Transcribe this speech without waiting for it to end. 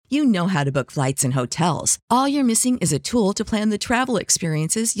You know how to book flights and hotels. All you're missing is a tool to plan the travel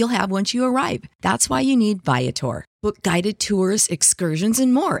experiences you'll have once you arrive. That's why you need Viator. Book guided tours, excursions,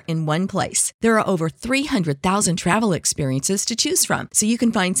 and more in one place. There are over 300,000 travel experiences to choose from, so you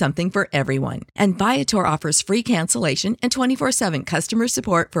can find something for everyone. And Viator offers free cancellation and 24/7 customer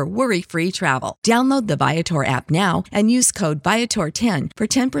support for worry-free travel. Download the Viator app now and use code Viator10 for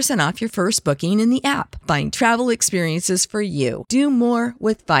 10% off your first booking in the app. Find travel experiences for you. Do more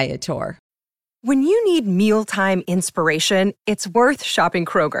with Viator. When you need mealtime inspiration, it's worth shopping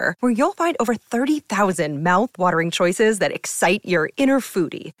Kroger, where you'll find over 30,000 mouth-watering choices that excite your inner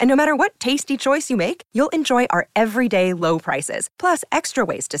foodie. And no matter what tasty choice you make, you'll enjoy our everyday low prices, plus extra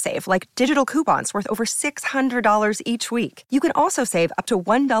ways to save, like digital coupons worth over $600 each week. You can also save up to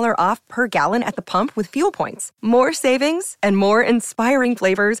 $1 off per gallon at the pump with fuel points. More savings and more inspiring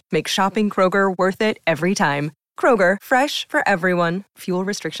flavors make shopping Kroger worth it every time. Kroger, fresh for everyone. Fuel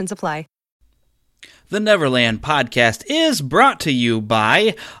restrictions apply. The Neverland Podcast is brought to you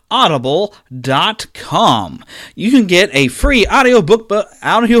by Audible.com. You can get a free audiobook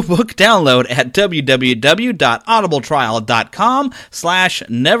download at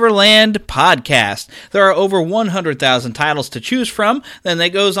www.audibletrial.com/NeverlandPodcast. There are over 100,000 titles to choose from. Then that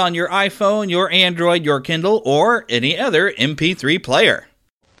goes on your iPhone, your Android, your Kindle, or any other MP3 player.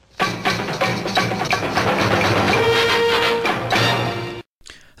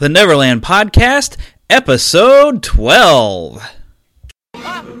 The Neverland Podcast, Episode 12.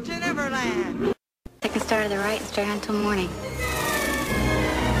 Up to Neverland. Take a start to the right and straight on till morning.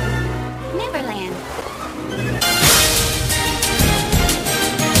 Neverland.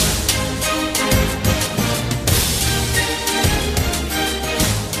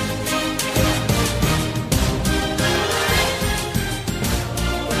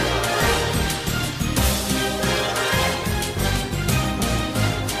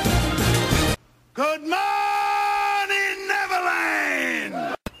 Good morning,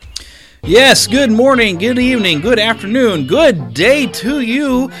 Neverland! Yes, good morning, good evening, good afternoon, good day to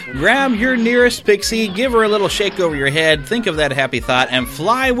you. Grab your nearest pixie, give her a little shake over your head, think of that happy thought, and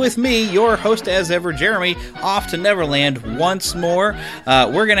fly with me, your host as ever, Jeremy, off to Neverland once more.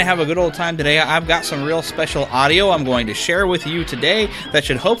 We're going to have a good old time today. I've got some real special audio I'm going to share with you today that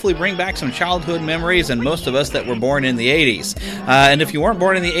should hopefully bring back some childhood memories and most of us that were born in the 80s. And if you weren't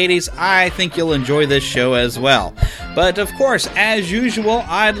born in the 80s, I think you'll enjoy this show as well. But of course, as usual,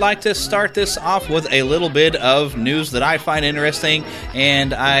 I'd like to start this off with a little bit of news that I find interesting,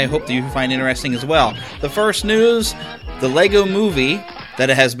 and I hope that you find interesting as well. The first news, the Lego Movie, that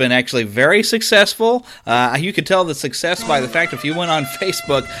has been actually very successful. You could tell the success by the fact if you went on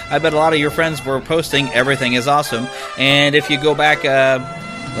Facebook, I bet a lot of your friends were posting everything is awesome. And if you go back,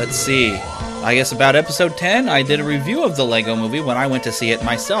 let's see, I guess about episode 10, I did a review of the Lego Movie when I went to see it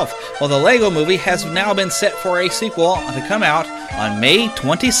myself. Well, the Lego Movie has now been set for a sequel to come out on May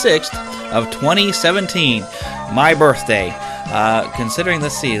 26th of 2017, my birthday. Considering,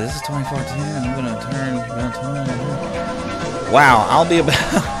 let's see, this is 2014, I'm going to turn, wow, I'll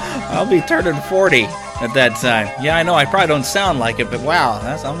be turning 40 at that time. Yeah, I know, I probably don't sound like it, but wow,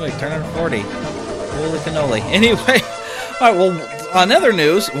 I'm going to be turning 40. Holy cannoli. Anyway, all right, well, on other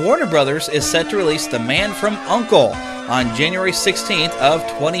news, Warner Brothers is set to release The Man from U.N.C.L.E. on January 16th of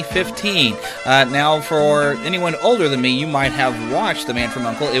 2015. Now, for anyone older than me, you might have watched The Man from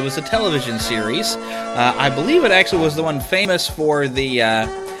U.N.C.L.E. It was a television series. I believe it actually was the one famous for the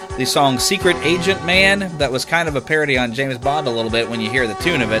song Secret Agent Man. That was kind of a parody on James Bond a little bit when you hear the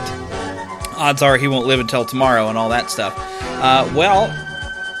tune of it. Odds are he won't live until tomorrow and all that stuff.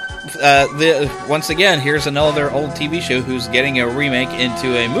 Once again, here's another old TV show who's getting a remake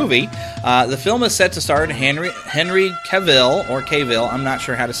into a movie. The film is set to star Henry Cavill, or Cavill, I'm not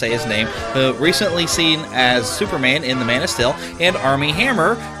sure how to say his name, recently seen as Superman in The Man of Steel, and Armie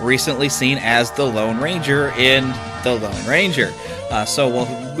Hammer, recently seen as the Lone Ranger in The Lone Ranger. So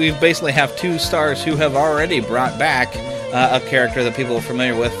we basically have two stars who have already brought back a character that people are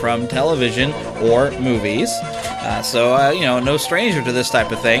familiar with from television or movies. No stranger to this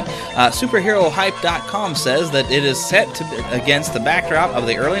type of thing. SuperheroHype.com says that it is set against the backdrop of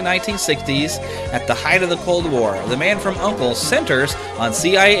the early 1960s at the height of the Cold War. The Man from U.N.C.L.E. centers on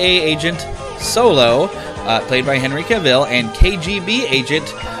CIA agent Solo, played by Henry Cavill, and KGB agent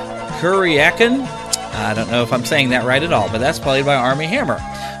Kuryakin. I don't know if I'm saying that right at all, but that's played by Armie Hammer.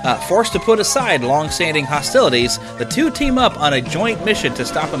 Forced to put aside long-standing hostilities, the two team up on a joint mission to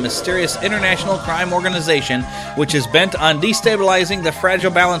stop a mysterious international crime organization which is bent on destabilizing the fragile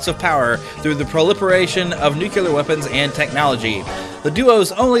balance of power through the proliferation of nuclear weapons and technology. The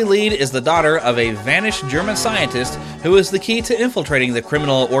duo's only lead is the daughter of a vanished German scientist who is the key to infiltrating the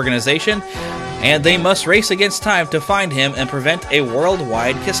criminal organization, and they must race against time to find him and prevent a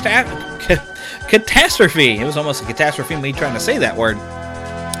worldwide catastrophe. It was almost a catastrophe, me trying to say that word.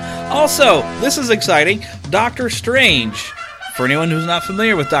 Also, this is exciting, Doctor Strange. For anyone who's not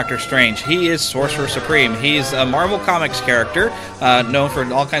familiar with Doctor Strange, he is Sorcerer Supreme. He's a Marvel Comics character, known for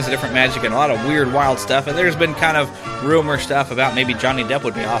all kinds of different magic and a lot of weird, wild stuff. And there's been kind of rumor stuff about maybe Johnny Depp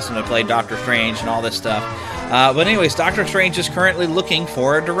would be awesome to play Doctor Strange and all this stuff. But anyways, Doctor Strange is currently looking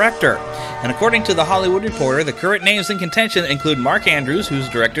for a director. And according to The Hollywood Reporter, the current names in contention include Mark Andrews, who's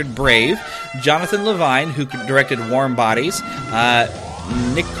directed Brave, Jonathan Levine, who directed Warm Bodies,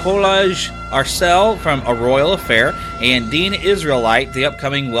 Nicolas Arcel from A Royal Affair, and Dean Israelite, the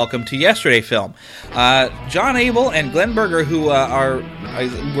upcoming Welcome to Yesterday film. John Abel and Glenn Berger, who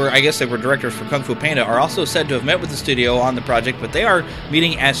I guess they were directors for Kung Fu Panda, are also said to have met with the studio on the project, but they are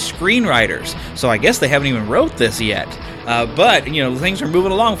meeting as screenwriters. So I guess they haven't even wrote this yet. But, you know, things are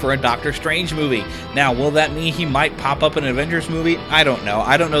moving along for a Doctor Strange movie. Now, will that mean he might pop up in an Avengers movie? I don't know.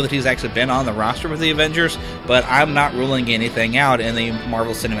 I don't know that he's actually been on the roster with the Avengers, but I'm not ruling anything out in the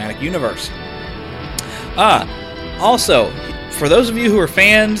Marvel Cinematic Universe. Also, for those of you who are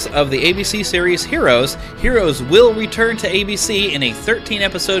fans of the ABC series Heroes, Heroes will return to ABC in a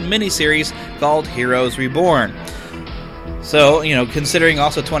 13-episode miniseries called Heroes Reborn. So, you know, considering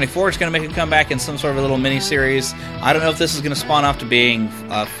also 24 is going to make a comeback in some sort of a little mini-series, I don't know if this is going to spawn off to being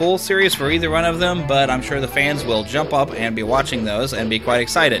a full series for either one of them, but I'm sure the fans will jump up and be watching those and be quite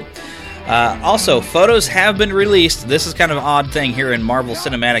excited. Also, photos have been released. This is kind of an odd thing here in Marvel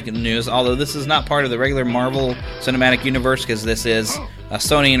Cinematic News, although this is not part of the regular Marvel Cinematic Universe because this is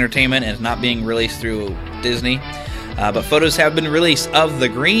Sony Entertainment and it's not being released through Disney. But photos have been released of the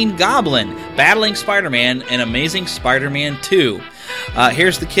Green Goblin battling Spider-Man in Amazing Spider-Man 2.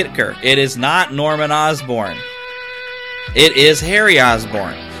 Here's the kicker. It is not Norman Osborn. It is Harry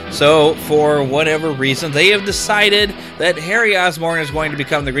Osborn. So, for whatever reason, they have decided that Harry Osborn is going to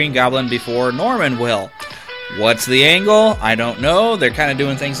become the Green Goblin before Norman will. What's the angle? I don't know. They're kind of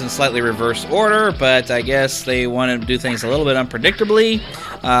doing things in slightly reverse order, but I guess they want to do things a little bit unpredictably.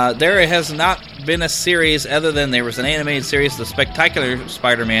 There has not been a series other than there was an animated series, The Spectacular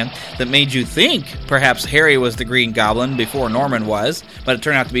Spider-Man, that made you think perhaps Harry was the Green Goblin before Norman was, but it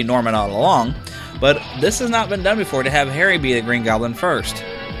turned out to be Norman all along. But this has not been done before, to have Harry be the Green Goblin first.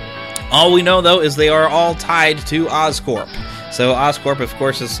 All we know, though, is they are all tied to Oscorp. So Oscorp, of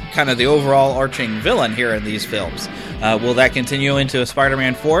course, is kind of the overall arching villain here in these films. Will that continue into a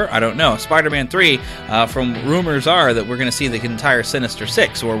Spider-Man 4? I don't know. Spider-Man 3, from rumors are that we're going to see the entire Sinister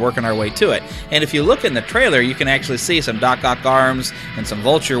Six, so we're working our way to it. And if you look in the trailer, you can actually see some Doc Ock arms and some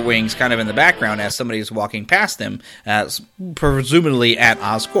Vulture wings kind of in the background as somebody's walking past them, presumably at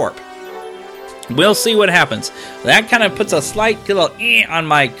Oscorp. We'll see what happens. That kind of puts a slight little on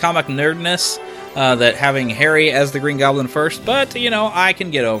my comic nerdness, that having Harry as the Green Goblin first, but, you know, I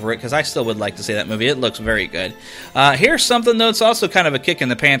can get over it, because I still would like to see that movie. It looks very good. Here's something that's also kind of a kick in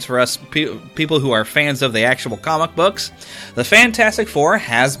the pants for us people who are fans of the actual comic books. The Fantastic Four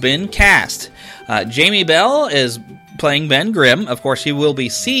has been cast. Jamie Bell is playing Ben Grimm. Of course, he will be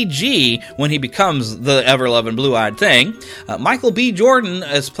CG when he becomes the ever-loving blue-eyed thing. Michael B. Jordan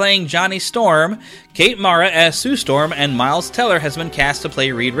is playing Johnny Storm. Kate Mara as Sue Storm, and Miles Teller has been cast to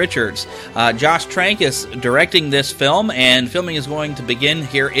play Reed Richards. Josh Trank is directing this film, and filming is going to begin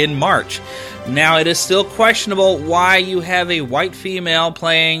here in March. Now, it is still questionable why you have a white female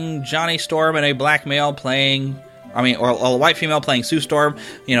playing Johnny Storm and a black male playing... or a white female playing Sue Storm,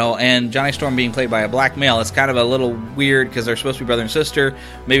 you know, and Johnny Storm being played by a black male. It's kind of a little weird because they're supposed to be brother and sister,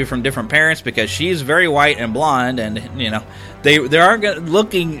 maybe from different parents, because she's very white and blonde, and, you know, they aren't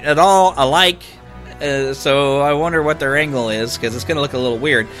looking at all alike. So I wonder what their angle is, because it's going to look a little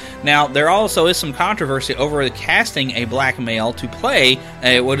weird. Now, there also is some controversy over casting a black male to play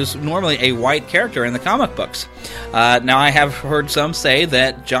what is normally a white character in the comic books. Now, I have heard some say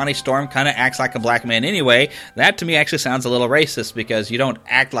that Johnny Storm kind of acts like a black man anyway. That, to me, actually sounds a little racist, because you don't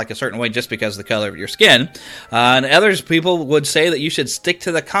act like a certain way just because of the color of your skin. And others people would say that you should stick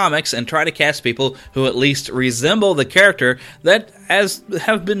to the comics and try to cast people who at least resemble the character that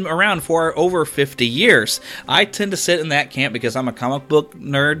have been around for over 50 years. I tend to sit in that camp because I'm a comic book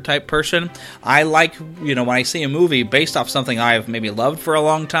nerd type person. I like, you know, when I see a movie based off something I've maybe loved for a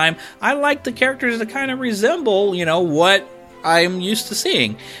long time, I like the characters to kind of resemble, you know, what I'm used to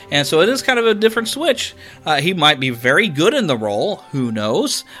seeing. And so it is kind of a different switch. He might be very good in the role, who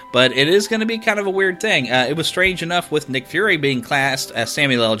knows, but it is going to be kind of a weird thing. It was strange enough with Nick Fury being cast as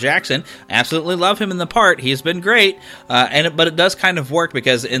Samuel L. Jackson. Absolutely love him in the part. He's been great, but it does kind of work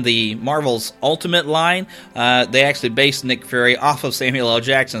because in the Marvel's Ultimate line, they actually based Nick Fury off of Samuel L.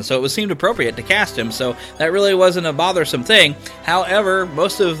 Jackson, so it seemed appropriate to cast him, so that really wasn't a bothersome thing. However,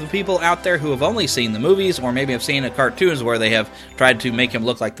 most of the people out there who have only seen the movies, or maybe have seen the cartoons where they have tried to make him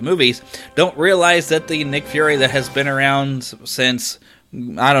look like the movies, don't realize that the Nick Fury that has been around since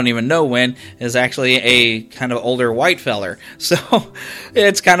I don't even know when is actually a kind of older white feller. So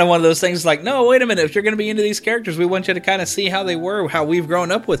it's kind of one of those things like, no, wait a minute, if you're going to be into these characters, we want you to kind of see how they were, how we've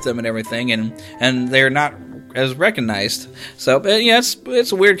grown up with them and everything, and they're not as recognized. So yeah,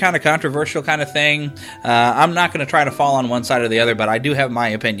 it's a weird kind of controversial kind of thing. I'm not going to try to fall on one side or the other, but I do have my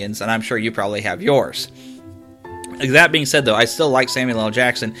opinions, and I'm sure you probably have yours. That being said, though, I still like Samuel L.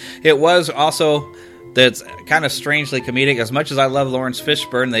 Jackson. It was also that's kind of strangely comedic. As much as I love Lawrence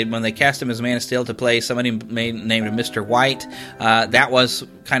Fishburne, when they cast him as Man of Steel to play somebody named Mr. White, that was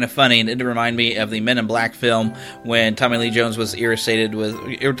kind of funny, and it did remind me of the Men in Black film when Tommy Lee Jones was irritated with,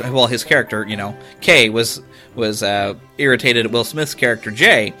 well, his character, Kay was irritated at Will Smith's character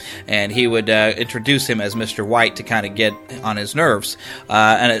Jay, and he would introduce him as Mr. White to kind of get on his nerves,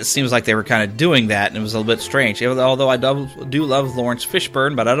 and it seems like they were kind of doing that, and it was a little bit strange. Although I do love Lawrence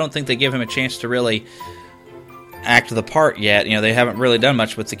Fishburne, but I don't think they give him a chance to really act the part yet. They haven't really done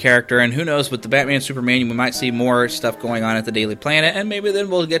much with the character, and who knows, with the Batman Superman, we might see more stuff going on at the Daily Planet, and maybe then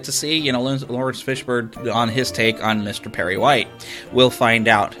we'll get to see, Lawrence Fishburne on his take on Mr. Perry White. We'll find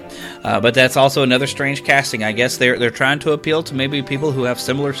out. But that's also another strange casting. I guess they're trying to appeal to maybe people who have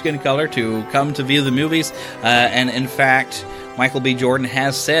similar skin color to come to view the movies, and in fact, Michael B. Jordan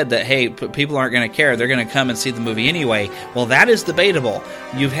has said that, hey, people aren't going to care. They're going to come and see the movie anyway. Well, that is debatable.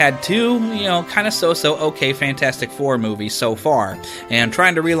 You've had two, kind of so-so okay Fantastic Four movies so far. And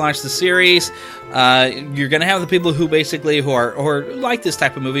trying to relaunch the series, you're going to have the people who basically who are like this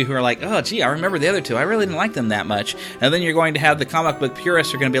type of movie who are like, oh, gee, I remember the other two. I really didn't like them that much. And then you're going to have the comic book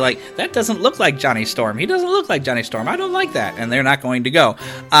purists who are going to be like, that doesn't look like Johnny Storm. He doesn't look like Johnny Storm. I don't like that. And they're not going to go.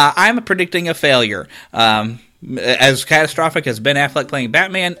 I'm predicting a failure. As catastrophic as Ben Affleck playing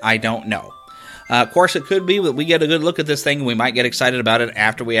Batman, I don't know. Of course, it could be that we get a good look at this thing and we might get excited about it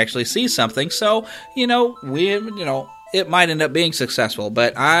after we actually see something. So, it might end up being successful.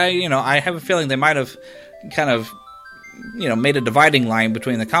 But I have a feeling they might have kind of made a dividing line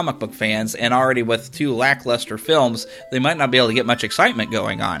between the comic book fans, and already with two lackluster films, they might not be able to get much excitement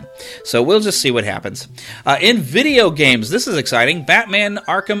going on. So we'll just see what happens. In video games, this is exciting. Batman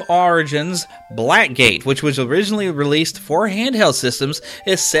Arkham Origins Blackgate, which was originally released for handheld systems,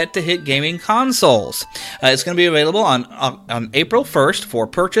 is set to hit gaming consoles. It's going to be available on April 1st for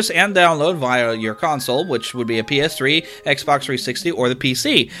purchase and download via your console, which would be a PS3, Xbox 360, or the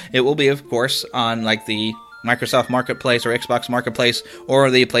PC. It will be, of course, on the Microsoft Marketplace or Xbox Marketplace or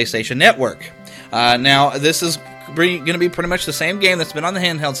the PlayStation Network. Now, this is going to be pretty much the same game that's been on the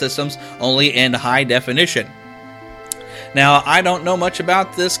handheld systems, only in high definition. Now, I don't know much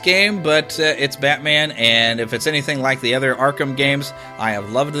about this game, but it's Batman, and if it's anything like the other Arkham games, I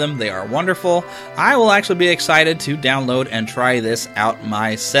have loved them. They are wonderful. I will actually be excited to download and try this out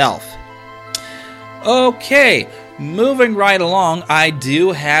myself. Okay, moving right along, I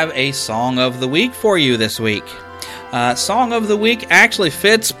do have a Song of the Week for you this week. Song of the Week actually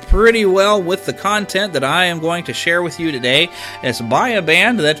fits pretty well with the content that I am going to share with you today. It's by a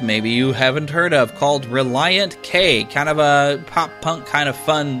band that maybe you haven't heard of called Relient K, kind of a pop-punk kind of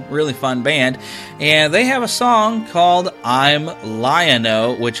fun, really fun band. And they have a song called I'm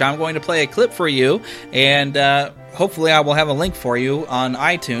Lion-O, which I'm going to play a clip for you, and hopefully I will have a link for you on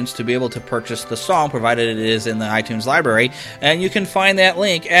iTunes to be able to purchase the song, provided it is in the iTunes library. And you can find that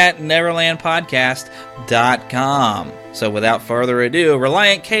link at neverlandpodcast.com. So without further ado,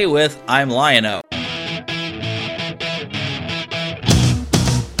 Relient K with I'm Lion-O.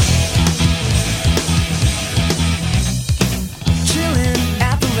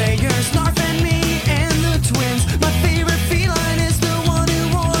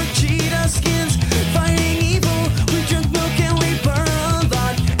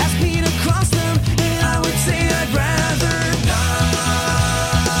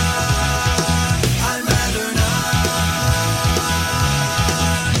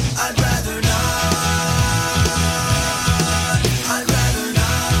 I'd rather not.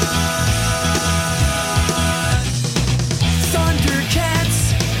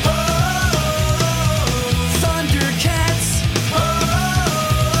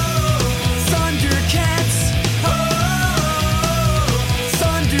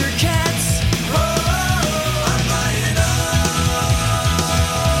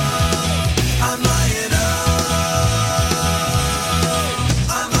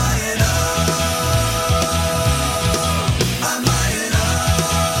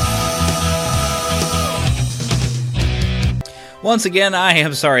 Once again, I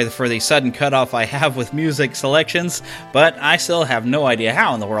am sorry for the sudden cutoff I have with music selections, but I still have no idea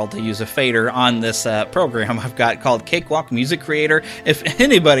how in the world to use a fader on this program I've got called Cakewalk Music Creator. If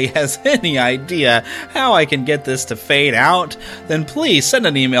anybody has any idea how I can get this to fade out, then please send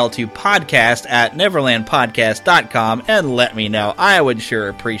an email to podcast@neverlandpodcast.com and let me know. I would sure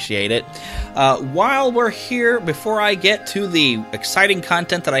appreciate it. While we're here, before I get to the exciting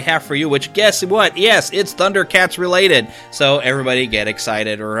content that I have for you, which guess what? Yes, it's Thundercats related. So everybody get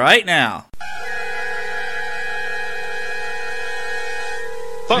excited right now.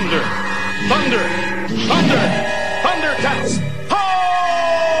 Thunder! Thunder! Thunder! Thundercats! Ho!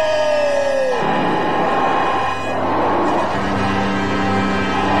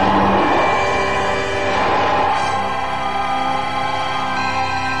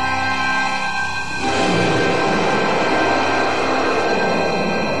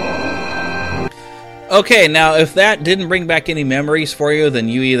 Okay, now if that didn't bring back any memories for you, then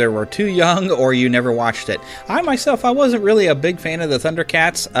you either were too young or you never watched it. I wasn't really a big fan of the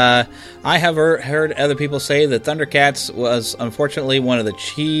Thundercats. I have heard other people say that Thundercats was unfortunately one of the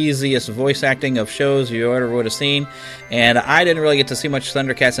cheesiest voice acting of shows you ever would have seen, and I didn't really get to see much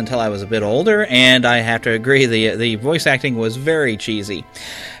Thundercats until I was a bit older, and I have to agree, the voice acting was very cheesy.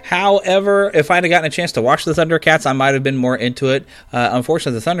 However, if I'd have gotten a chance to watch the Thundercats, I might have been more into it.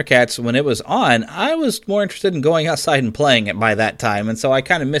 Unfortunately, the Thundercats, when it was on, I was more interested in going outside and playing it by that time, and so I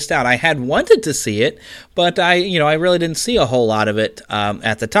kind of missed out. I had wanted to see it, but I really didn't see a whole lot of it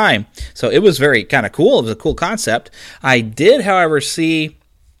at the time. So it was very kind of cool. It was a cool concept. I did, however, see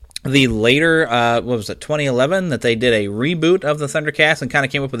the later, 2011, that they did a reboot of the Thundercats and kind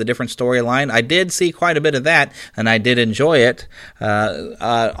of came up with a different storyline. I did see quite a bit of that, and I did enjoy it.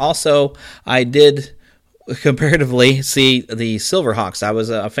 Also, I did comparatively see the Silverhawks. I was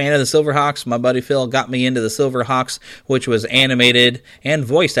a fan of the Silverhawks. My buddy Phil got me into the Silverhawks, which was animated and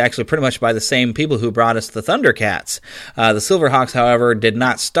voiced actually pretty much by the same people who brought us the Thundercats. The Silverhawks, however, did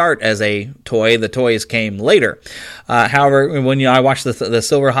not start as a toy. The toys came later. However, when I watch the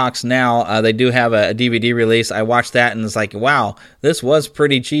Silverhawks now, they do have a DVD release. I watched that and it's like, wow, this was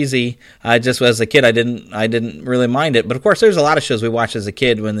pretty cheesy. Just as a kid, I didn't really mind it. But of course, there's a lot of shows we watched as a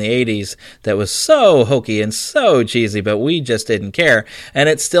kid in the 80s that was so hokey and so cheesy, but we just didn't care. And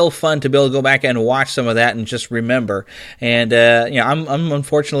it's still fun to be able to go back and watch some of that and just remember. And I'm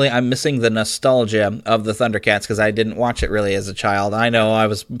unfortunately missing the nostalgia of the Thundercats because I didn't watch it really as a child. I know I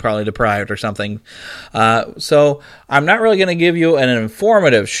was probably deprived or something. So I'm not really going to give you an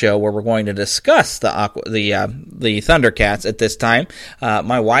informative show where we're going to discuss the Thundercats at this time.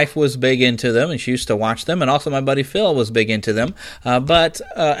 My wife was big into them and she used to watch them, and also my buddy Phil was big into them. But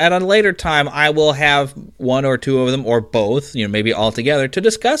at a later time, I will have one or two of them, or both, maybe all together, to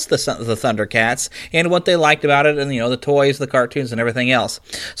discuss the Thundercats and what they liked about it, and the toys, the cartoons, and everything else.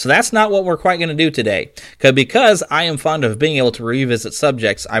 So that's not what we're quite going to do today, because I am fond of being able to revisit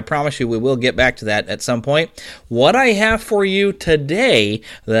subjects. I promise you we will get back to that at some point. What I have for you today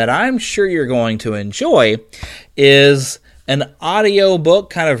that I'm sure you're going to enjoy is an audio book,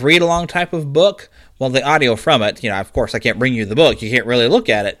 kind of read-along type of book. Well, the audio from it, of course I can't bring you the book. You can't really look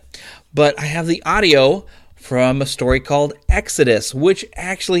at it. But I have the audio from a story called Exodus, which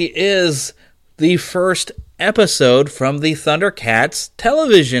actually is the first episode from the Thundercats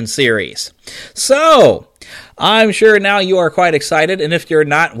television series. So, I'm sure now you are quite excited, and if you're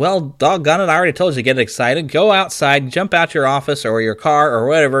not, well, doggone it, I already told you to get excited. Go outside, jump out your office or your car or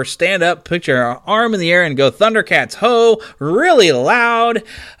whatever, stand up, put your arm in the air and go, Thundercats, ho, really loud,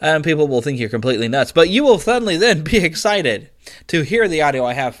 and people will think you're completely nuts. But you will suddenly then be excited to hear the audio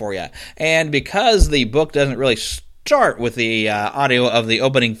I have for you. And because the book doesn't really start with the audio of the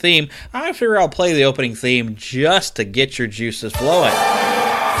opening theme, I figure I'll play the opening theme just to get your juices flowing.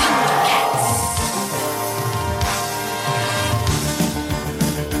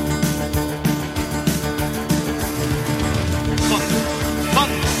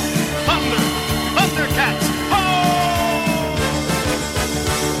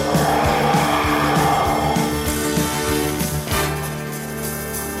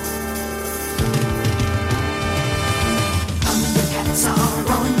 Thundercats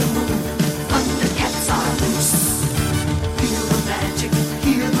are on the moon. Thundercats are loose. Feel the magic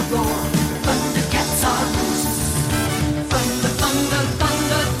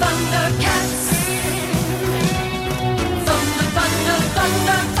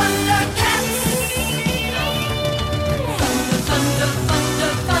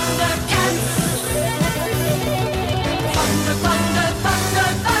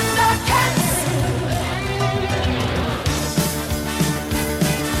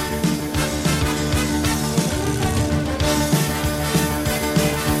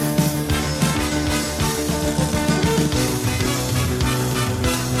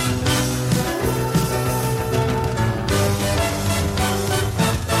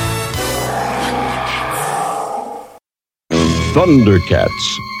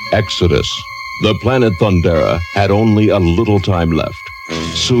Thundercats, Exodus. The planet Thundera had only a little time left.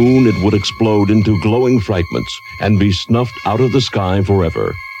 Soon it would explode into glowing fragments and be snuffed out of the sky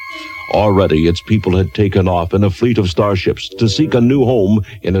forever. Already its people had taken off in a fleet of starships to seek a new home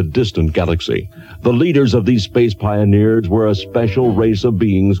in a distant galaxy. The leaders of these space pioneers were a special race of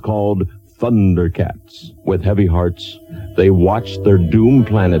beings called Thundercats. With heavy hearts, they watched their doomed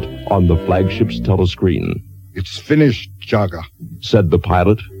planet on the flagship's telescreen. "It's finished, Jaga," said the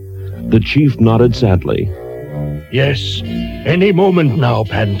pilot. The chief nodded sadly. Yes, any moment now,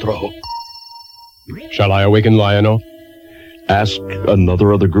 Panthro. Shall I awaken Lion-O? Asked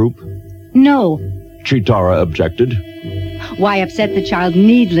another of the group. No. Chitara objected. Why upset the child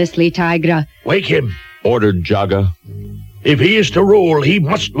needlessly, Tigra? Wake him, ordered Jaga. If he is to rule, he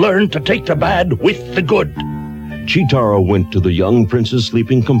must learn to take the bad with the good. Chitara went to the young prince's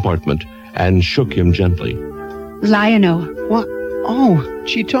sleeping compartment and shook him gently. Lion-O. What? Oh,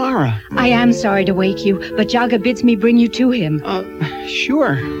 Chitara. I am sorry to wake you, but Jaga bids me bring you to him.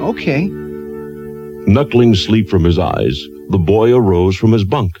 Sure, okay. Knuckling sleep from his eyes, the boy arose from his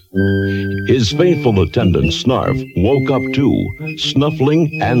bunk. His faithful attendant, Snarf, woke up too,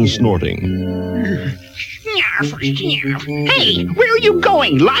 snuffling and snorting. Hey, where are you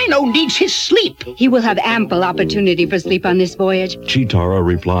going? Lion-O needs his sleep. He will have ample opportunity for sleep on this voyage. Chitara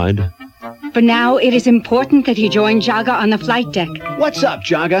replied. For now, it is important that he join Jaga on the flight deck. What's up,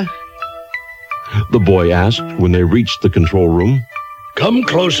 Jaga? The boy asked when they reached the control room. Come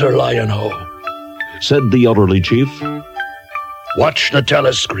closer, Lion-O, said the elderly chief. Watch the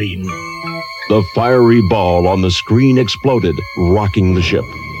telescreen. The fiery ball on the screen exploded, rocking the ship.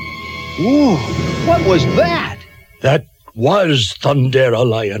 Whoa, what was that? That was Thundera,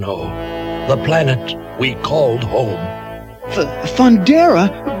 Lion-O, the planet we called home.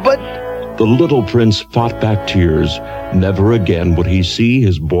 Thundera? But... The little prince fought back tears. Never again would he see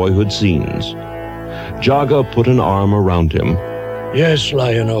his boyhood scenes. Jaga put an arm around him. Yes,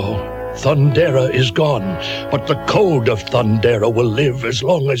 Lion-O, Thundera is gone, but the code of Thundera will live as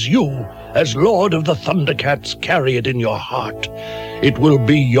long as you, as Lord of the Thundercats, carry it in your heart. It will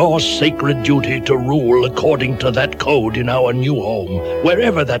be your sacred duty to rule according to that code in our new home,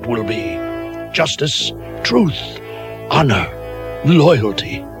 wherever that will be. Justice, truth, honor,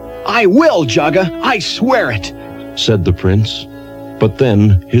 loyalty. I will, Jaga. I swear it, said the prince. But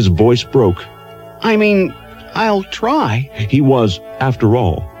then his voice broke. I mean, I'll try. He was, after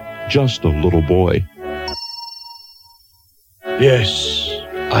all, just a little boy. Yes,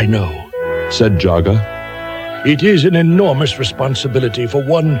 I know, said Jaga. It is an enormous responsibility for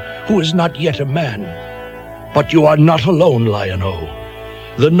one who is not yet a man. But you are not alone, Lion-O.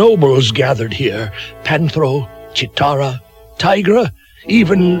 The nobles gathered here, Panthro, Chitara, Tigra,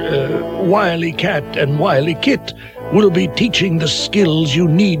 even Wily Cat and Wily Kit, will be teaching the skills you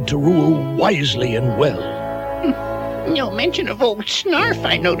need to rule wisely and well. No mention of old Snarf,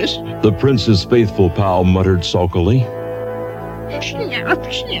 I noticed. The prince's faithful pal muttered sulkily. Snarf,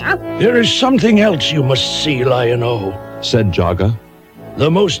 Snarf. There is something else you must see, Lion-O, said Jaga.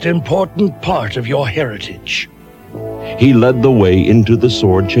 The most important part of your heritage. He led the way into the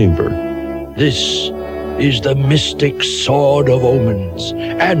sword chamber. This is the mystic Sword of Omens,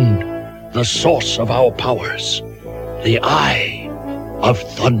 and the source of our powers, the Eye of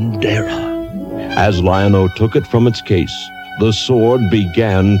Thundera. As Lion-O took it from its case, the sword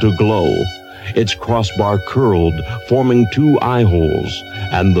began to glow. Its crossbar curled, forming 2 eye holes,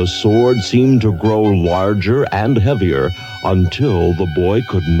 and the sword seemed to grow larger and heavier until the boy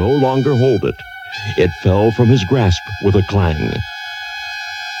could no longer hold it. It fell from his grasp with a clang.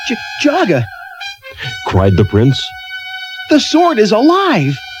 Jaga! Cried the prince. The sword is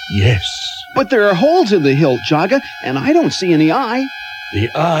alive! Yes. But there are holes in the hilt, Jaga, and I don't see any eye. The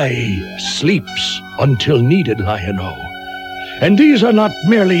eye sleeps until needed, Lion-O. And these are not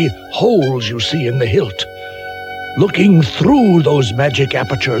merely holes you see in the hilt. Looking through those magic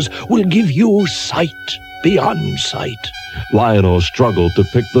apertures will give you sight beyond sight. Lion-O struggled to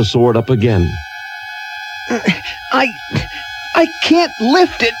pick the sword up again. I can't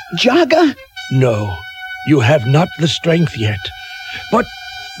lift it, Jaga. No, you have not the strength yet. But...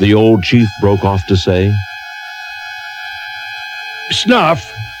 The old chief broke off to say. Snarf,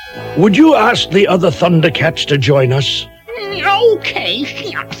 would you ask the other Thundercats to join us? Okay.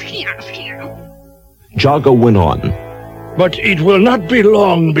 Jaga went on. But it will not be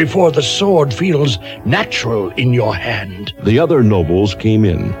long before the sword feels natural in your hand. The other nobles came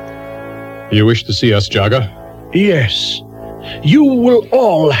in. You wish to see us, Jaga? Yes. You will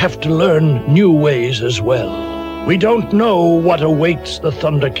all have to learn new ways as well. We don't know what awaits the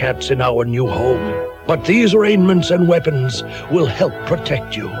Thundercats in our new home, but these raiments and weapons will help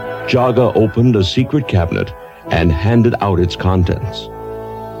protect you. Jaga opened a secret cabinet and handed out its contents.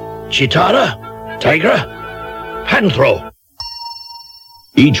 Chitara, Tigra, Panthro.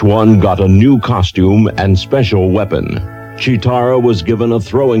 Each one got a new costume and special weapon. Chitara was given a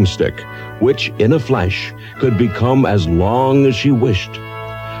throwing stick, which, in a flash, could become as long as she wished.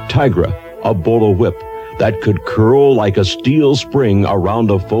 Tigra, a bolo whip that could curl like a steel spring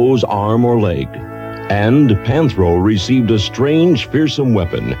around a foe's arm or leg. And Panthro received a strange, fearsome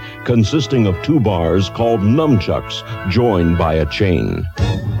weapon consisting of 2 bars called nunchucks joined by a chain.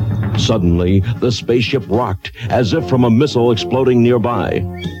 Suddenly, the spaceship rocked as if from a missile exploding nearby.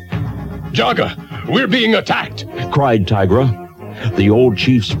 Jaga, we're being attacked, cried Tigra. The old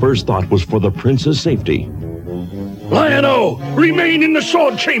chief's first thought was for the prince's safety. Lion-O, remain in the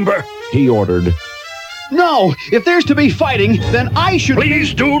sword chamber, he ordered. No, if there's to be fighting, then I should...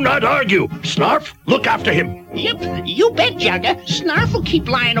 Please do not argue. Snarf, look after him. Yep, you bet, Jaga. Snarf will keep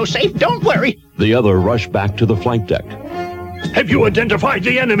Lion-O safe, don't worry. The other rushed back to the flight deck. Have you identified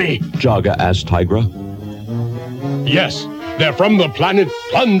the enemy? Jaga asked Tigra. Yes, they're from the planet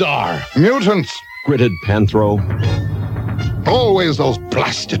Thundar. Mutants! Gritted Panthro. Always those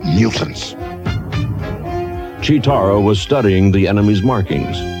blasted mutants. Chitara was studying the enemy's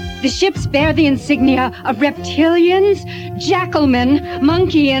markings. The ships bear the insignia of reptilians, jackalmen,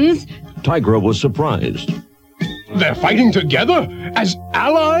 monkeyians. Tigra was surprised. They're fighting together as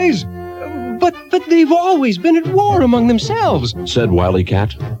allies? But they've always been at war among themselves, said Wily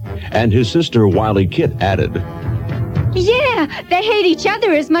Cat. And his sister Wily Kit added. Yeah, they hate each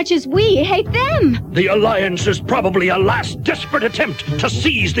other as much as we hate them. The Alliance is probably a last desperate attempt to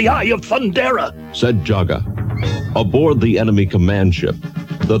seize the Eye of Thundera, said Jaga. Aboard the enemy command ship,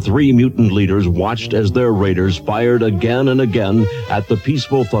 the 3 mutant leaders watched as their raiders fired again and again at the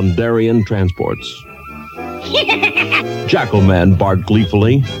peaceful Thunderian transports. Jackalman barked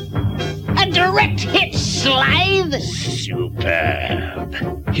gleefully. A direct hit, Slithe! Superb!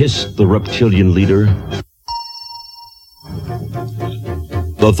 Hissed the reptilian leader.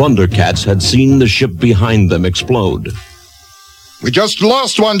 The Thundercats had seen the ship behind them explode. We just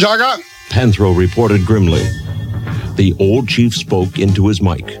lost one, Jaga! Panthro reported grimly. The old chief spoke into his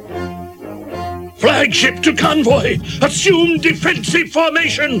mic. Flagship to convoy! Assume defensive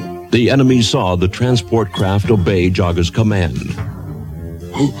formation! The enemy saw the transport craft obey Jaga's command.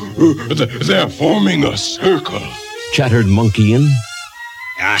 They're forming a circle, chattered Monkeyin.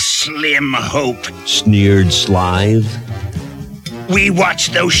 A slim hope, sneered Slithe. We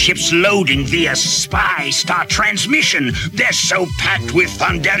watched those ships loading via spy star transmission. They're so packed with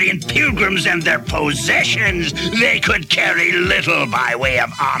Thunderian pilgrims and their possessions, they could carry little by way of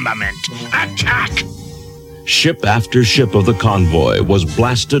armament. Attack! Ship after ship of the convoy was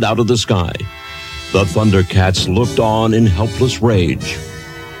blasted out of the sky. The Thundercats looked on in helpless rage.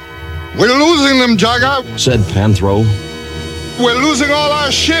 We're losing them, Jaga, said Panthro. We're losing all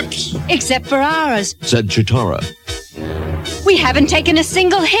our ships. Except for ours, said Chitara. We haven't taken a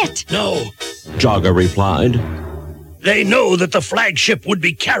single hit. No, Jaga replied. They know that the flagship would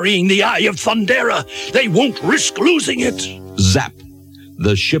be carrying the Eye of Thundera. They won't risk losing it. Zap!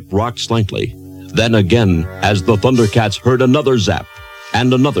 The ship rocked slightly. Then again, as the Thundercats heard another zap,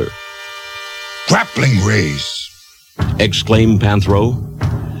 and another. Grappling rays! Exclaimed Panthro.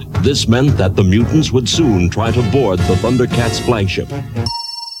 This meant that the mutants would soon try to board the Thundercats' flagship.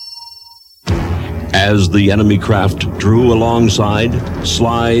 As the enemy craft drew alongside,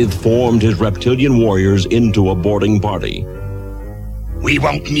 Slithe formed his reptilian warriors into a boarding party. We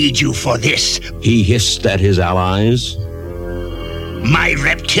won't need you for this, he hissed at his allies. My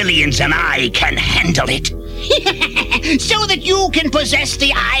reptilians and I can handle it. So that you can possess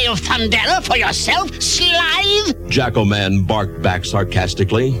the Eye of Thundera for yourself, Slithe? Jackalman barked back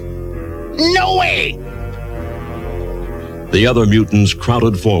sarcastically. No way! The other mutants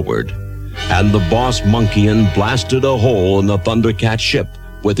crowded forward, and the boss Monkeyin blasted a hole in the Thundercat ship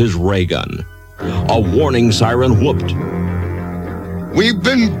with his ray gun. A warning siren whooped. We've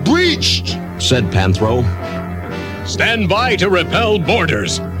been breached, said Panthro. Stand by to repel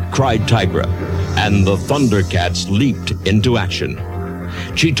boarders, cried Tigra, and the Thundercats leaped into action.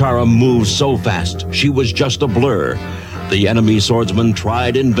 Chitara moved so fast she was just a blur. The enemy swordsmen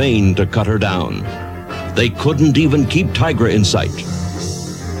tried in vain to cut her down. They couldn't even keep Tigra in sight.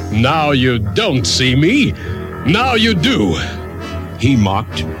 Now you don't see me. Now you do, he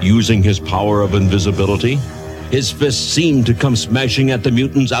mocked, using his power of invisibility. His fists seemed to come smashing at the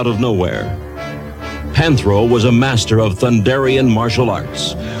mutants out of nowhere. Panthro was a master of Thunderian martial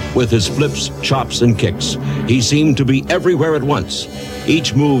arts. With his flips, chops, and kicks, he seemed to be everywhere at once.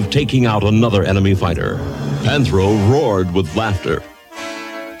 each move taking out another enemy fighter. Panthro roared with laughter.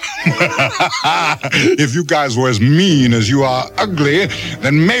 If you guys were as mean as you are ugly,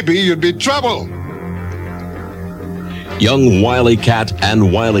 then maybe you'd be trouble. Young Wily Cat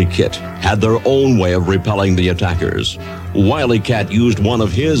and Wily Kit had their own way of repelling the attackers. Wily Cat used one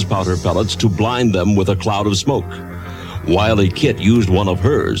of his powder pellets to blind them with a cloud of smoke. Wily Kit used one of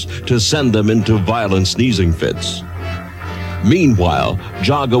hers to send them into violent sneezing fits. Meanwhile,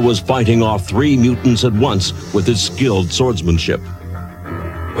 Jaga was fighting off 3 mutants at once with his skilled swordsmanship.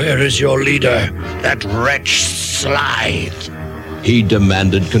 Where is your leader? That wretch Slithe. He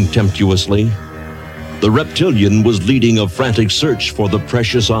demanded contemptuously. The reptilian was leading a frantic search for the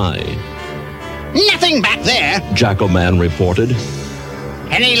precious eye. Nothing back there, Jackalman reported.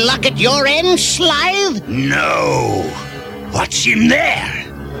 Any luck at your end, Slithe? No. What's in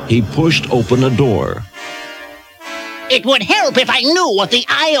there? He pushed open a door. It would help if I knew what the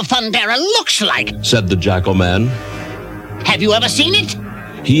Eye of Thundera looks like, said the Jackalman. Have you ever seen it?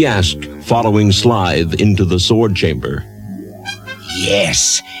 He asked, following Slithe into the sword chamber.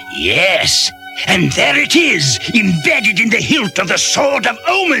 Yes. And there it is, embedded in the hilt of the Sword of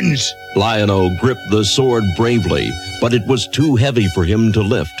Omens. Lion-O gripped the sword bravely, but it was too heavy for him to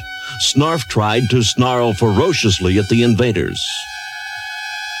lift. Snarf tried to snarl ferociously at the invaders.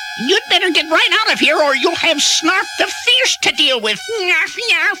 You'd better get right out of here or you'll have Snarf the Fierce to deal with. Snarf,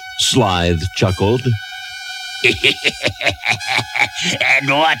 snarf. Slithe chuckled. And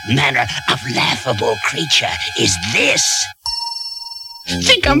what manner of laughable creature is this?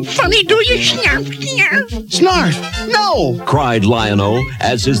 Think I'm funny, do you? Snarf, snarf. Snarf, no! Cried Lion-O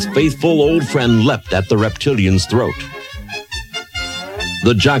as his faithful old friend leapt at the reptilian's throat.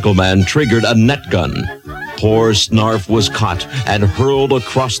 The Jackalman triggered a net gun. Poor Snarf was caught and hurled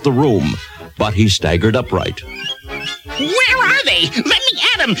across the room, but he staggered upright. Where are they? Let me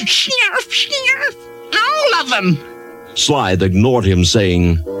at them! Snarf, snarf! All of them! Slithe ignored him,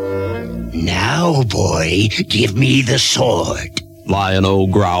 saying, Now, boy, give me the sword. Lion-O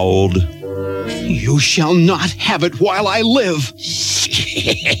growled. You shall not have it while I live.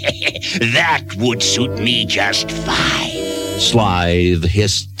 That would suit me just fine. Slithe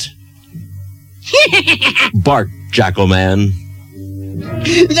hissed. Barked Jackalman.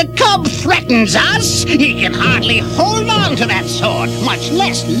 The cub threatens us. He can hardly hold on to that sword, much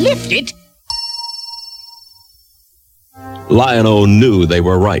less lift it. Lion-O knew they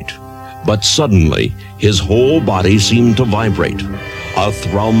were right, but suddenly his whole body seemed to vibrate. A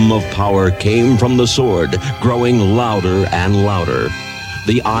thrum of power came from the sword, growing louder and louder.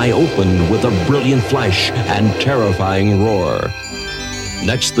 The eye opened with a brilliant flash and terrifying roar.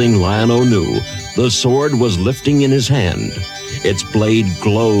 Next thing Lion-O knew, the sword was lifting in his hand. Its blade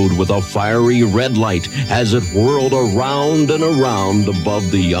glowed with a fiery red light as it whirled around and around above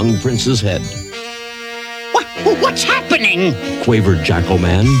the young prince's head. What's happening? Quavered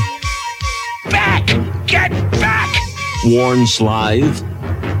Jackalman. Back! Get back! Warned Slithe.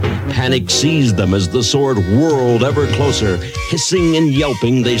 Panic seized them as the sword whirled ever closer. Hissing and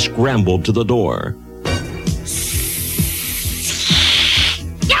yelping, they scrambled to the door.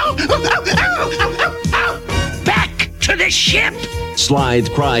 Back to the ship! Slithe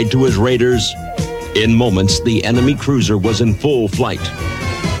cried to his raiders. In moments, the enemy cruiser was in full flight.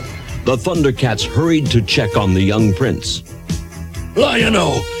 The Thundercats hurried to check on the young prince.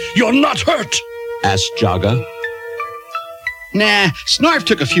 Lion-O, you're not hurt? Asked Jaga. Nah, Snarf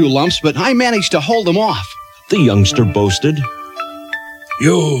took a few lumps, but I managed to hold him off. The youngster boasted.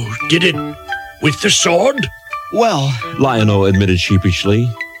 You did it with the sword? Well, Lion-O admitted sheepishly.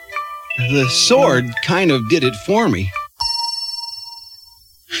 The sword kind of did it for me.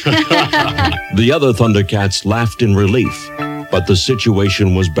 The other Thundercats laughed in relief, but the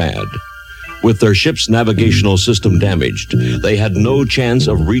situation was bad. With their ship's navigational system damaged, they had no chance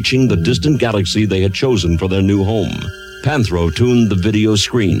of reaching the distant galaxy they had chosen for their new home. Panthro tuned the video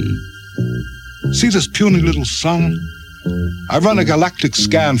screen. See this puny little sun? I've run a galactic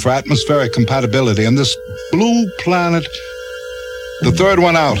scan for atmospheric compatibility, and this blue planet, the third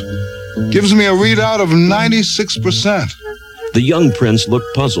one out, gives me a readout of 96%. The young prince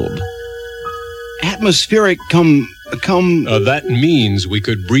looked puzzled. Atmospheric That means we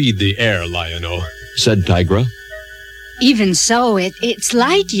could breathe the air, Lion-O, said Tigra. Even so, it's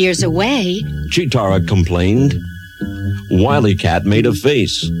light years away. Cheetara complained. Wily Cat made a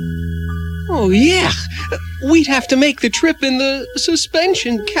face. Oh, yeah. We'd have to make the trip in the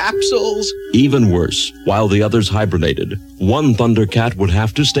suspension capsules. Even worse, while the others hibernated, one Thundercat would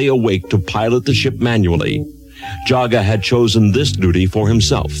have to stay awake to pilot the ship manually. Jaga had chosen this duty for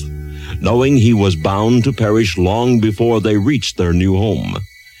himself. knowing he was bound to perish long before they reached their new home.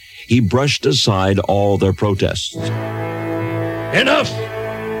 He brushed aside all their protests. Enough!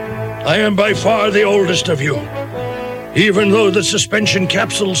 I am by far the oldest of you. Even though the suspension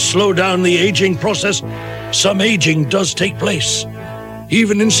capsules slow down the aging process, some aging does take place.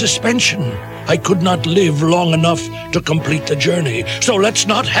 Even in suspension, I could not live long enough to complete the journey. So let's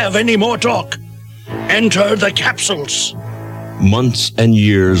not have any more talk. Enter the capsules. Months and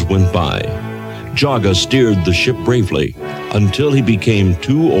years went by. Jaga steered the ship bravely until he became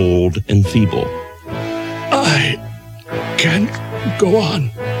too old and feeble. I can't go on.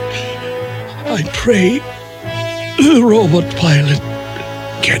 I pray the robot pilot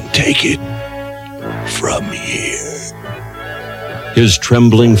can take it from here. His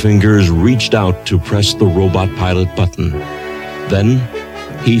trembling fingers reached out to press the robot pilot button. Then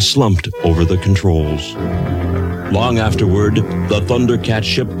he slumped over the controls. Long afterward, the Thundercat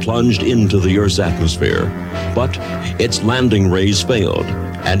ship plunged into the Earth's atmosphere, but its landing rays failed,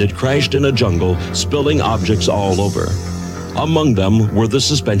 and it crashed in a jungle, spilling objects all over. Among them were the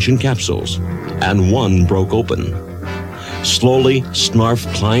suspension capsules, and one broke open. Slowly, Snarf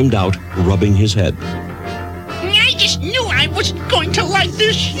climbed out, rubbing his head. I just knew I wasn't going to like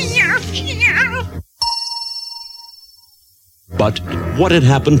this. But what had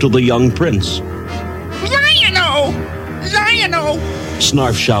happened to the young prince? Lion-O!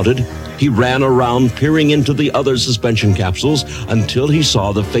 Snarf shouted. He ran around, peering into the other suspension capsules until he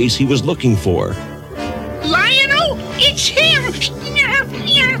saw the face he was looking for. Lion-O! It's him!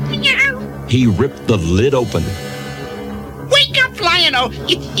 He ripped the lid open. Wake up, Lion-O!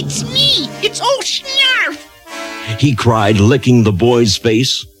 It's me! It's old Snarf! He cried, licking the boy's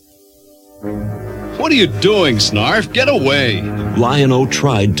face. What are you doing, Snarf? Get away! Lion-O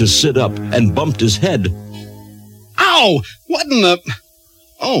tried to sit up and bumped his head. Ow! What in the...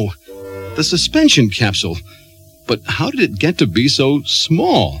 Oh, the suspension capsule. But how did it get to be so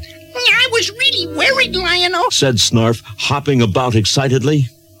small? I was really worried, Lion-O, said Snarf, hopping about excitedly.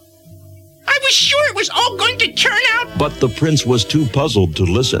 I was sure it was all going to turn out. But the prince was too puzzled to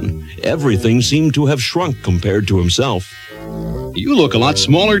listen. Everything seemed to have shrunk compared to himself. You look a lot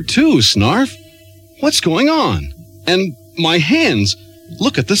smaller too, Snarf. What's going on? And my hands.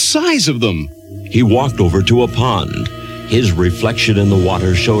 Look at the size of them. He walked over to a pond. His reflection in the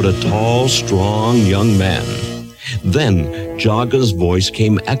water showed a tall, strong young man. Then Jaga's voice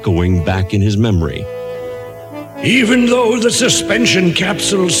came echoing back in his memory. Even though the suspension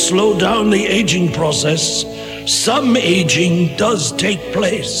capsules slow down the aging process, some aging does take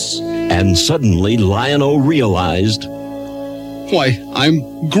place. And suddenly Lion-O realized... Why,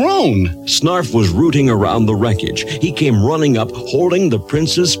 I'm grown. Snarf was rooting around the wreckage. He came running up, holding the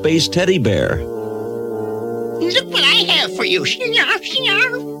prince's space teddy bear. Look what I have for you, Snarf.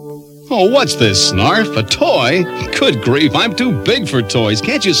 Oh, what's this, Snarf? A toy? Good grief, I'm too big for toys.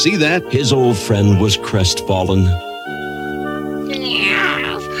 Can't you see that? His old friend was crestfallen.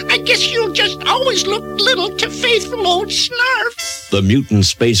 I guess you'll just always look little to faithful old Snarf. The mutant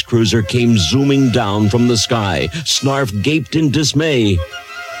space cruiser came zooming down from the sky. Snarf gaped in dismay.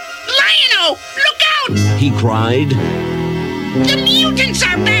 Lion-O, look out! He cried. The mutants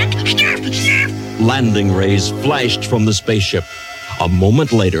are back! Snarf, Snarf! Landing rays flashed from the spaceship. A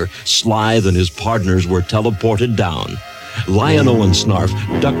moment later, Slythe and his partners were teleported down. Lion-O and Snarf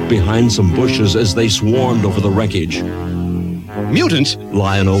ducked behind some bushes as they swarmed over the wreckage. Mutants?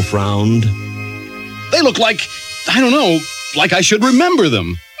 Lion-O frowned. They look like, I don't know, like I should remember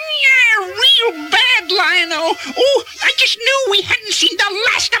them. Yeah, real bad, Lion-O. Oh, I just knew we hadn't seen the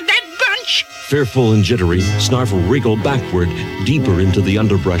last of that bunch. Fearful and jittery, Snarf wriggled backward, deeper into the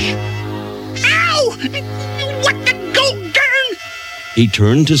underbrush. Ow! What the goat darn? He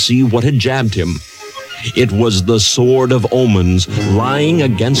turned to see what had jabbed him. It was the Sword of Omens lying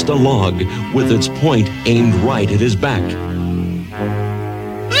against a log with its point aimed right at his back.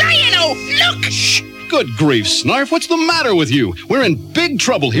 Lion-O, look! Shh! Good grief, Snarf, what's the matter with you? We're in big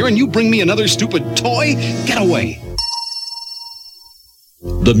trouble here and you bring me another stupid toy? Get away!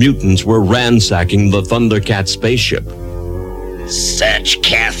 The mutants were ransacking the Thundercat spaceship. Search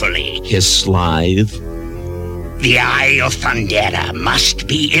carefully, hissed Slythe. The Eye of Thundera must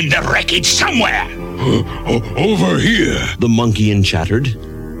be in the wreckage somewhere. Over here, the monkey chattered.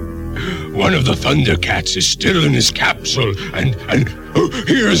 One of the Thundercats is still in his capsule, and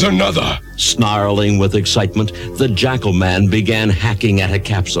here's another. Snarling with excitement, the Jackal Man began hacking at a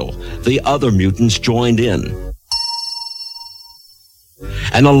capsule. The other mutants joined in.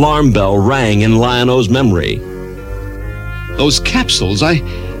 An alarm bell rang in Lion-O's memory. Those capsules,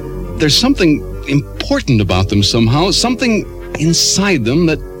 there's something important about them somehow, something inside them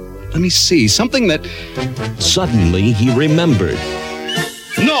that Let me see. Something that... Suddenly, he remembered.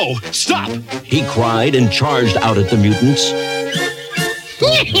 No! Stop! He cried and charged out at the mutants.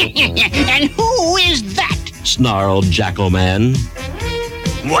 And who is that? Snarled Jackalman.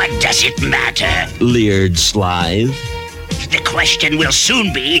 What does it matter? Leered Slythe. The question will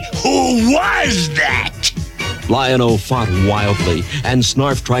soon be, who was that? Lion-O fought wildly, and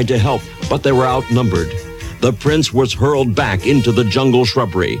Snarf tried to help, but they were outnumbered. The prince was hurled back into the jungle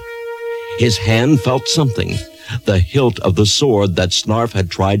shrubbery. His hand felt something, the hilt of the sword that Snarf had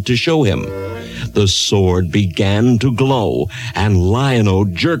tried to show him. The sword began to glow, and Lion-O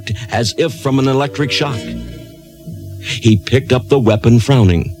jerked as if from an electric shock. He picked up the weapon,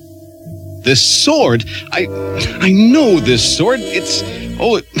 frowning. This sword? I know this sword. It's...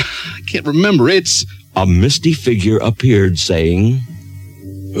 I can't remember. It's... A misty figure appeared, saying,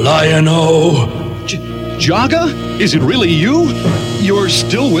 Lion-O! Jaga? Is it really you? You're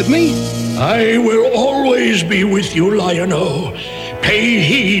still with me? I will always be with you, Lion-O. Pay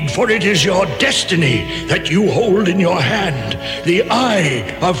heed, for it is your destiny that you hold in your hand, the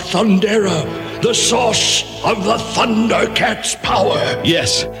Eye of Thundera, the source of the Thundercat's power.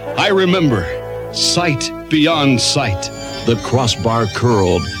 Yes, I remember. Sight beyond sight. The crossbar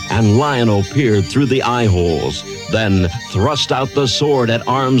curled, and Lion-O peered through the eye holes, then thrust out the sword at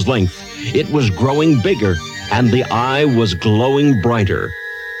arm's length. It was growing bigger, and the eye was glowing brighter.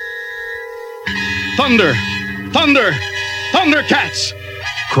 Thunder! Thunder! Thundercats!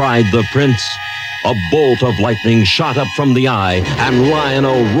 Cried the prince. A bolt of lightning shot up from the eye, and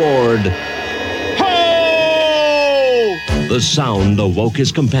Lion-O roared. Ho! The sound awoke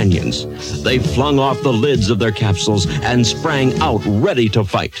his companions. They flung off the lids of their capsules and sprang out ready to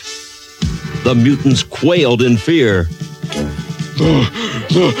fight. The mutants quailed in fear.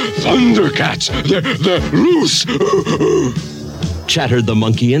 The Thundercats! They're loose! Chattered the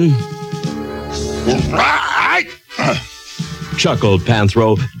Monkeyan. Chuckled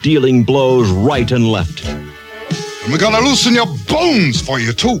Panthro, dealing blows right and left. We're gonna loosen your bones for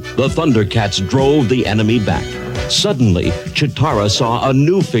you, too. The Thundercats drove the enemy back. Suddenly, Chitara saw a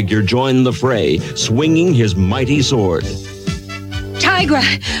new figure join the fray, swinging his mighty sword. Tigra,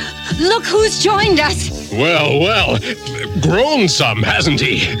 look who's joined us. Well, grown some, hasn't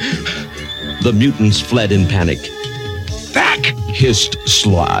he? The mutants fled in panic. Back! Hissed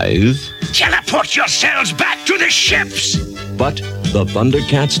Slythe. Teleport yourselves back to the ships! But the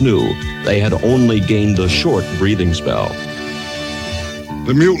Thundercats knew they had only gained a short breathing spell.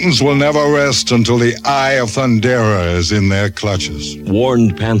 The mutants will never rest until the Eye of Thundera is in their clutches.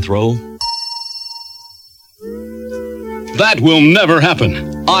 Warned Panthro. That will never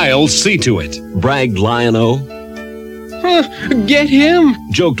happen. I'll see to it. Bragged Lion-O. Get him!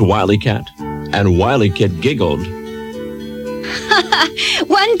 Joked Wily Cat. And Wily Cat giggled.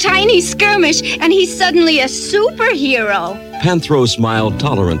 One tiny skirmish, and he's suddenly a superhero. Panthro smiled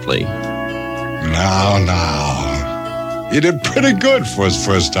tolerantly. Now. He did pretty good for his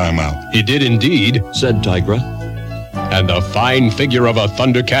first time out. He did indeed, said Tigra. And a fine figure of a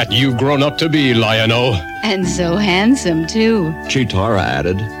Thundercat you've grown up to be, Lion-O. And so handsome, too. Chitara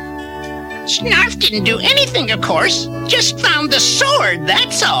added. Snarf didn't do anything, of course. Just found the sword,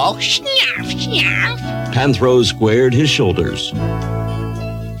 that's all. Snarf. Panthro squared his shoulders.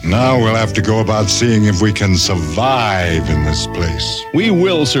 Now we'll have to go about seeing if we can survive in this place. We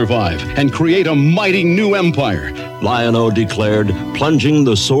will survive and create a mighty new empire, Lion-O declared, plunging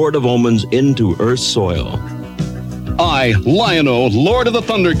the Sword of Omens into Earth's soil. I, Lion-O, Lord of the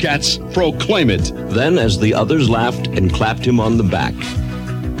Thundercats, proclaim it. Then, as the others laughed and clapped him on the back.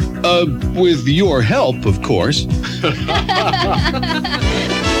 With your help, of course.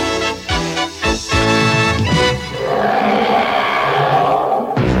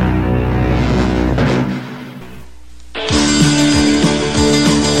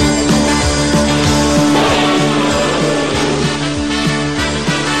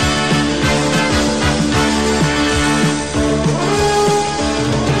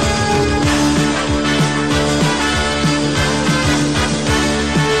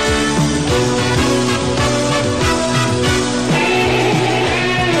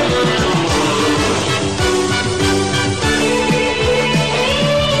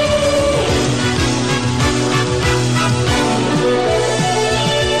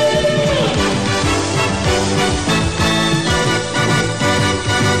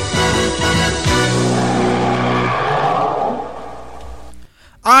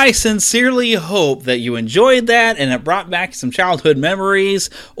 I sincerely hope that you enjoyed that and it brought back some childhood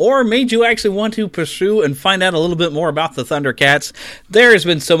memories or made you actually want to pursue and find out a little bit more about the Thundercats. There's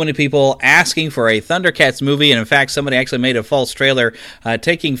been so many people asking for a Thundercats movie, and in fact, somebody actually made a false trailer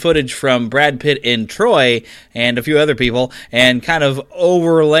taking footage from Brad Pitt in Troy and a few other people and kind of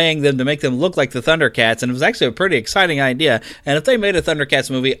overlaying them to make them look like the Thundercats, and it was actually a pretty exciting idea. And if they made a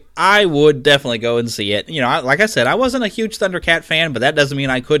Thundercats movie, I would definitely go and see it. You know, like I said, I wasn't a huge Thundercat fan, but that doesn't mean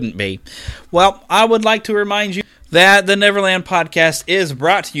I couldn't be. Well, I would like to remind you that the Neverland Podcast is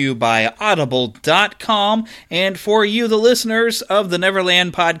brought to you by Audible.com, and for you, the listeners of the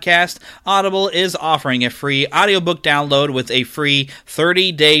Neverland Podcast, Audible is offering a free audiobook download with a free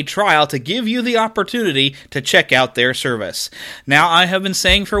 30-day trial to give you the opportunity to check out their service. Now, I have been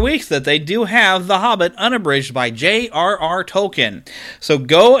saying for weeks that they do have The Hobbit unabridged by J.R.R. Tolkien. So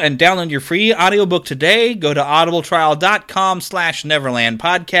go and download your free audiobook today. Go to audibletrial.com/Neverland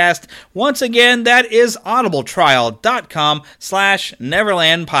Podcast. Once again, that is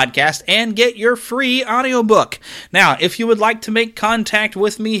audibletrial.com/Neverland Podcast and get your free audiobook. Now, if you would like to make contact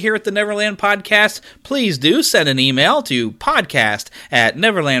with me here at the Neverland Podcast, please do send an email to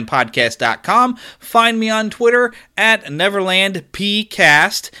podcast@neverlandpodcast.com. Find me on Twitter at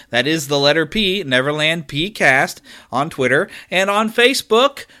NeverlandPcast. That is the letter P, NeverlandPcast on Twitter. And on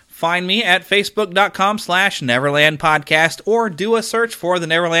Facebook, find me at facebook.com/Neverland Podcast, or do a search for the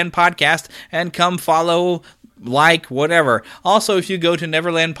Neverland Podcast and come follow, like, whatever. Also, if you go to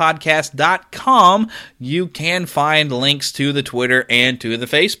neverlandpodcast.com, you can find links to the Twitter and to the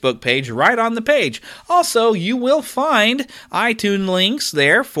Facebook page right on the page. Also, you will find iTunes links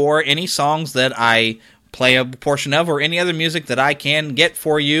there for any songs that I play a portion of, or any other music that I can get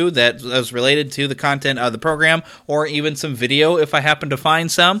for you that is related to the content of the program, or even some video if I happen to find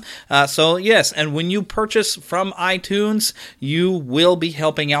some. So yes, and when you purchase from iTunes, you will be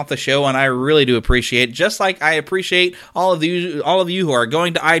helping out the show, and I really do appreciate it. Just like I appreciate all of you who are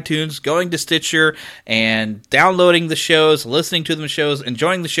going to iTunes, going to Stitcher, and downloading the shows, listening to the shows,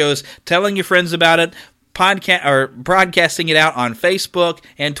 enjoying the shows, telling your friends about it, podcast or broadcasting it out on Facebook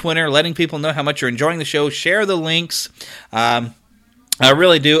and Twitter, letting people know how much you're enjoying the show. Share the links. I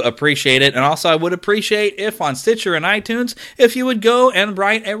really do appreciate it. And also, I would appreciate if on Stitcher and iTunes, if you would go and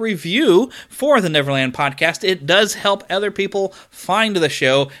write a review for the Neverland Podcast. It does help other people find the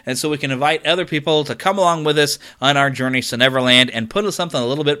show, and so we can invite other people to come along with us on our journeys to Neverland and put something a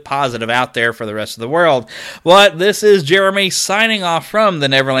little bit positive out there for the rest of the world. But this is Jeremy signing off from the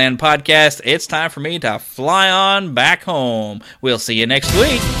Neverland Podcast. It's time for me to fly on back home. We'll see you next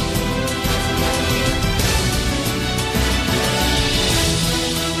week.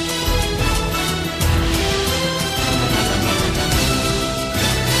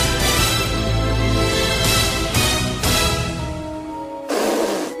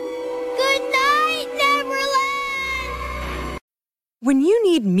 When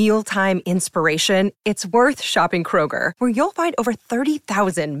you need mealtime inspiration, it's worth shopping Kroger, where you'll find over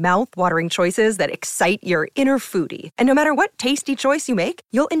 30,000 mouth-watering choices that excite your inner foodie. And no matter what tasty choice you make,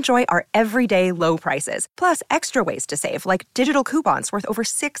 you'll enjoy our everyday low prices, plus extra ways to save, like digital coupons worth over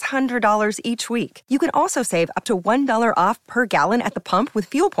 $600 each week. You can also save up to $1 off per gallon at the pump with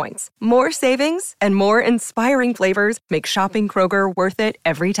fuel points. More savings and more inspiring flavors make shopping Kroger worth it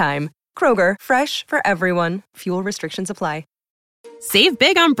every time. Kroger, fresh for everyone. Fuel restrictions apply. Save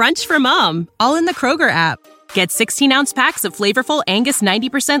big on brunch for mom, all in the Kroger app. Get 16-ounce packs of flavorful Angus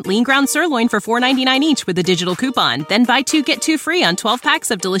 90% lean ground sirloin for $4.99 each with a digital coupon. Then buy 2, get 2 free on 12 packs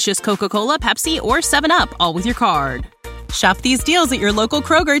of delicious Coca-Cola, Pepsi, or 7-Up, all with your card. Shop these deals at your local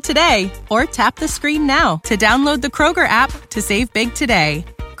Kroger today, or tap the screen now to download the Kroger app to save big today.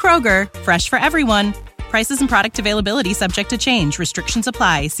 Kroger, fresh for everyone. Prices and product availability subject to change. Restrictions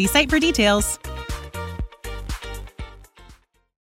apply. See site for details.